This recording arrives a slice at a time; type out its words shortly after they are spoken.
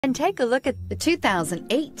And take a look at the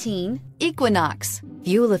 2018 Equinox.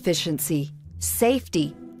 Fuel efficiency,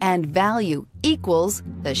 safety, and value equals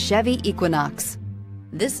the Chevy Equinox.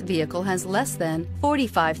 This vehicle has less than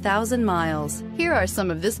 45,000 miles. Here are some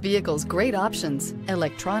of this vehicle's great options: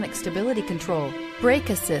 electronic stability control, brake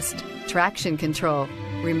assist, traction control,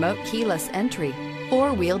 remote keyless entry,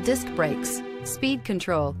 four-wheel disc brakes, speed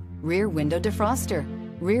control, rear window defroster,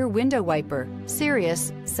 rear window wiper,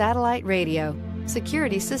 Sirius satellite radio,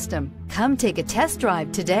 security system. Come take a test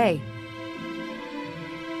drive today.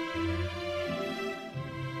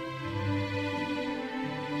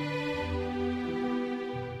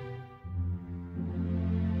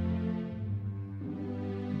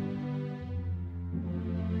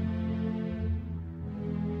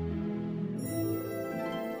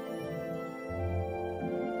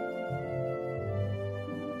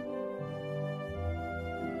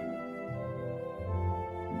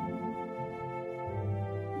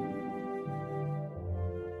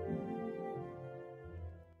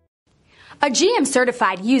 A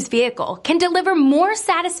GM-certified used vehicle can deliver more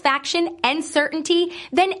satisfaction and certainty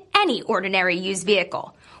than any ordinary used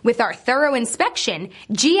vehicle. With our thorough inspection,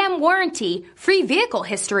 GM warranty, free vehicle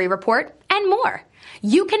history report, and more.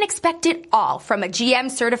 You can expect it all from a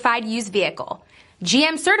GM-certified used vehicle.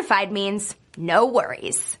 GM-certified means no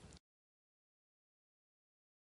worries.